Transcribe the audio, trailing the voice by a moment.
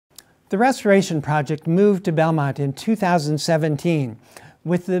The Restoration Project moved to Belmont in 2017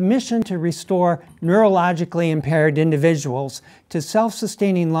 with the mission to restore neurologically impaired individuals to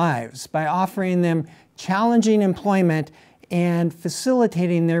self-sustaining lives by offering them challenging employment and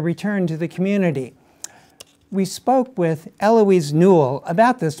facilitating their return to the community. We spoke with Eloise Newell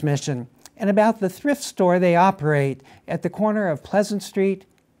about this mission and about the thrift store they operate at the corner of Pleasant Street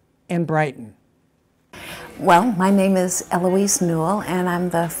and Brighton. Well, my name is Eloise Newell, and I'm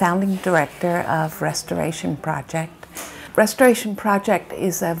the founding director of Restoration Project. Restoration Project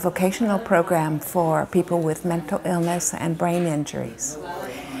is a vocational program for people with mental illness and brain injuries.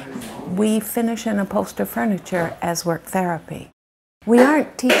 We finish and upholster furniture as work therapy. We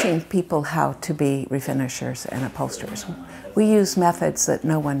aren't teaching people how to be refinishers and upholsterers. We use methods that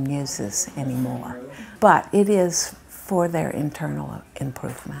no one uses anymore, but it is for their internal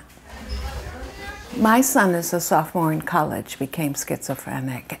improvement. My son is a sophomore in college, became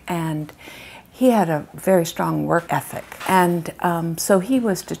schizophrenic, and he had a very strong work ethic. And so he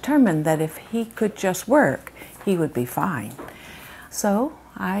was determined that if he could just work, he would be fine. So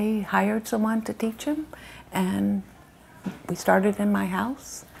I hired someone to teach him, and we started in my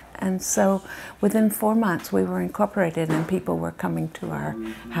house. And so within 4 months, we were incorporated and people were coming to our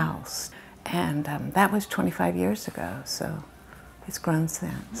house. And that was 25 years ago, so it's grown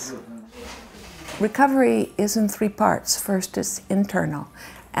since. Recovery is in 3 parts. First is internal,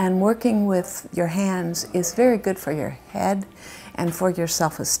 and working with your hands is very good for your head and for your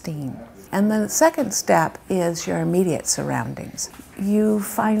self-esteem. And then the second step is your immediate surroundings. You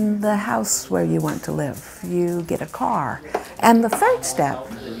find the house where you want to live. You get a car. And the third step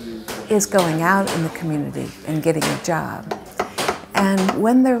is going out in the community and getting a job. And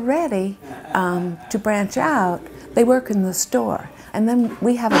when they're ready to branch out, they work in the store. And then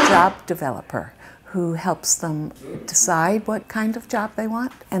we have a job developer who helps them decide what kind of job they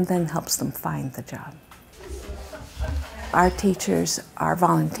want and then helps them find the job. Our teachers are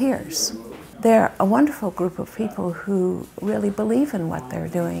volunteers. They're a wonderful group of people who really believe in what they're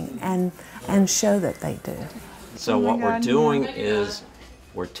doing and show that they do. So what we're doing is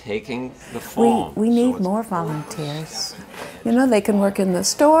we're taking the form. We need more volunteers. You know, they can work in the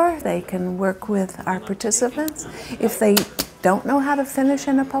store, they can work with our participants. If they don't know how to finish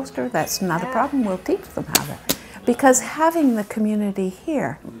and upholster, that's not a problem. We'll teach them how to. Because having the community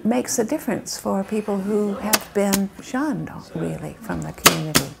here makes a difference for people who have been shunned, really, from the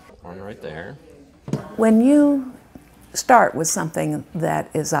community. One right there. When you start with something that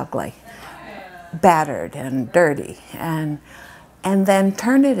is ugly, battered and dirty, and then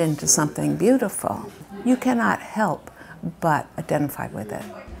turn it into something beautiful, you cannot help but identify with it.